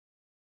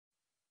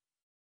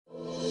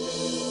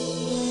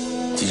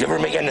you ever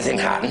make anything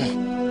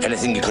happen?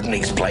 Anything you couldn't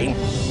explain?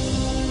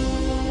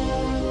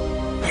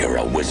 You're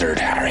a wizard,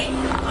 Harry.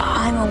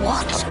 I'm a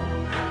what?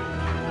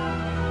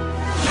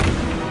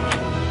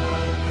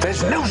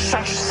 There's no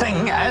such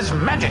thing as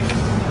magic.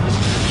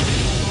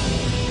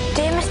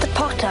 Dear Mr.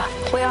 Potter,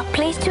 we are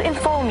pleased to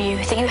inform you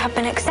that you have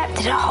been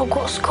accepted at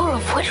Hogwarts School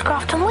of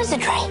Witchcraft and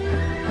Wizardry.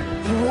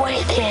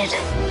 Wicked.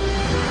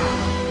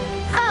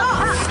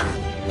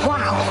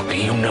 Wow. Do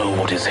you know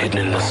what is hidden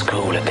in the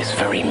school at this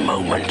very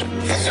moment?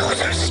 The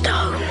Sorcerer's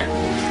Stone.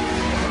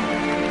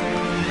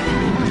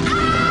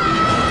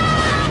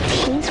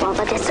 He's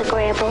rather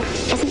disagreeable,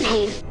 isn't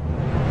he?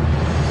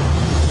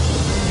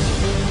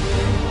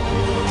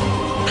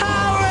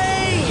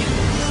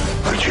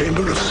 The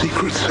Chamber of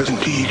Secrets has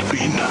indeed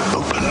been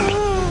opened.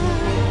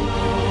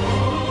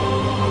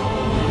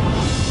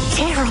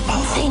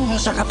 Terrible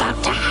things are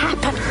about to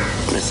happen.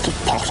 Mr.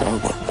 Potter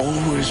will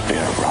always be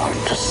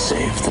around to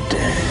save the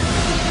day.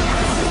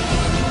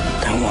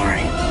 Don't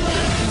worry.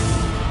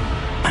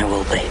 I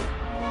will be.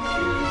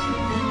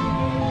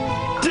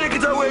 Take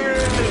it away!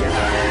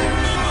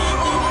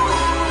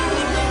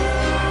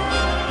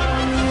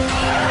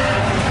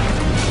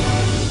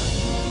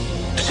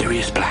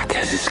 Sirius Black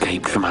has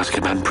escaped from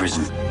Azkaban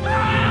prison.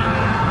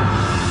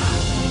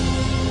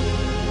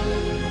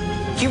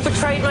 You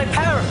betrayed my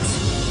parents.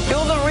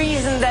 You're the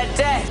reason they're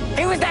dead.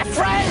 He was their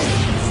friend.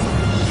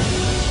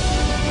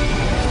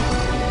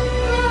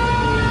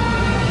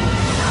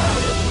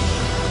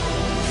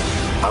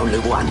 Only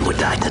one would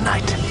die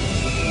tonight.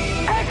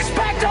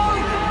 Expecto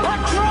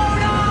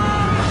Patronum!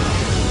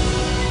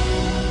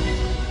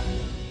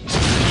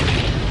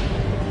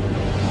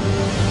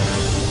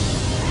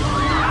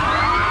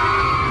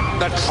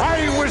 The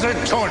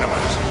Tri-Wizard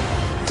Tournament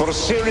for a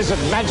series of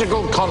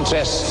magical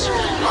contests.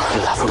 I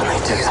love when they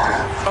do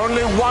that.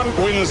 Only one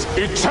wins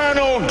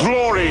eternal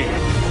glory.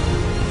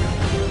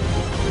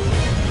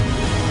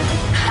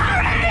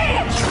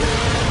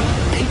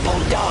 People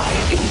die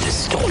in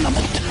this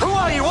tournament. Who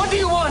are you? What do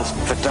you want?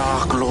 The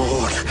Dark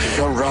Lord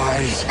shall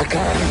rise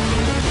again.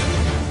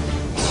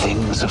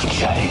 Things have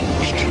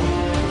changed.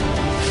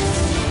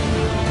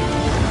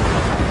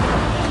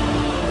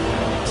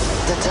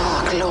 The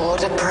Dark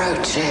Lord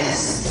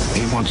approaches.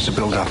 He wants to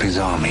build up his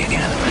army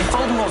again. If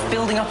Voldemort's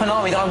building up an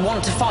army that I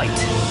want to fight.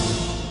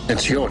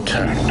 It's your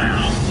turn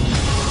now.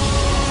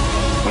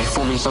 We're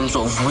forming some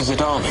sort of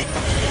wizard army.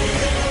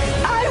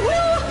 I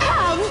will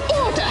have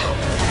order.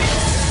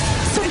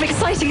 Sort of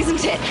exciting,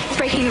 isn't it?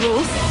 Breaking the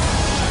rules.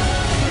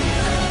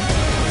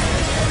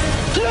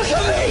 Look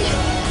at me!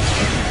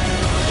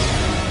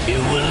 You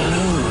will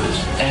lose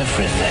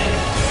everything.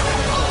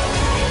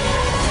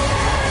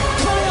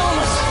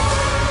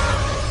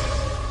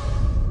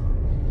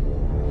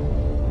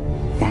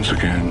 Once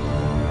again,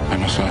 I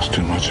must ask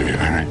too much of you,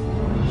 Harry.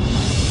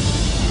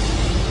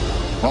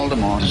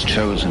 Voldemort has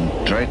chosen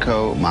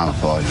Draco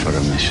Malfoy for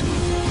a mission.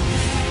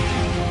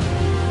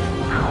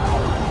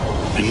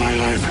 In my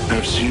life,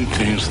 I've seen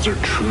things that are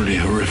truly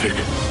horrific.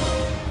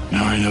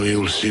 Now I know you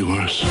will see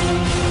worse.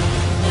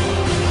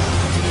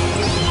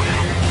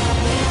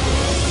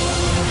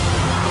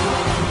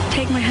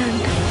 Take my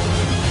hand.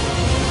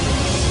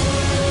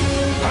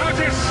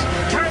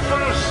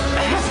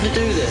 I have to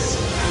do this.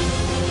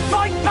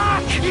 Fight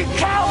back, you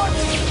coward!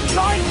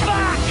 Fight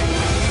back!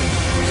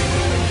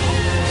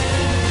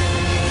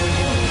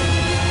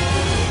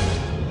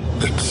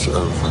 It's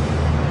over.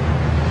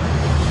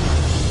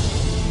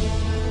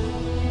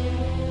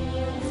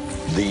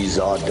 These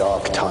are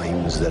dark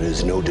times, there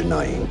is no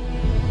denying.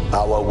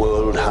 Our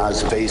world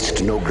has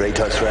faced no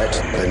greater threat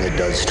than it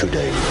does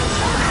today.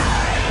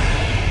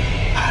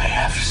 I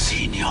have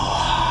seen your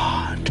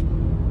heart,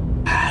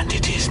 and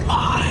it is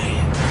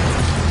mine.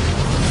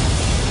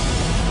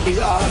 He's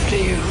after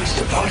you,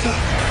 Mr. Potter.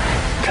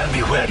 Tell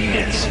me where he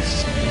is.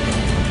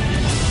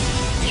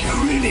 You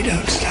really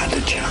don't stand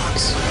a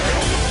chance.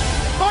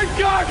 I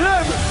got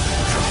him!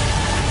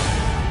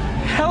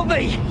 Help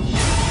me!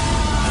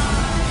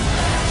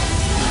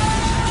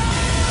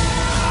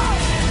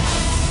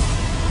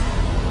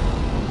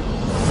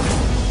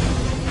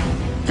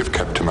 You've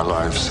kept him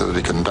alive so that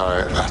he can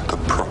die at the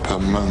proper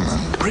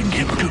moment. Bring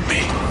him to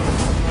me.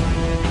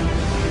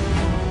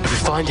 If we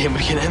find him, we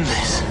can end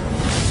this.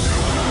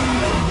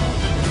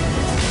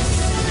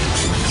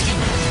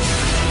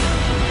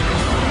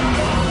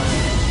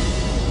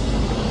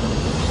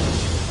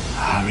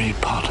 Harry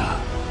Potter,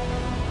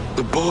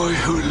 the boy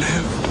who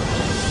lived.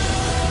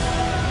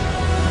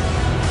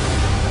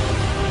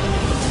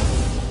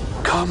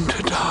 Come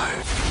to die.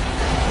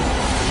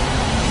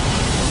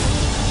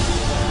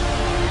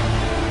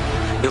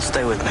 You'll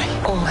stay with me.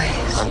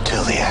 Always.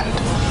 Until the end.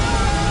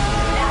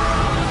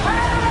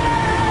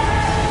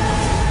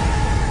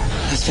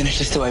 Let's finish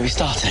this the way we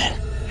started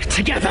it.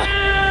 Together!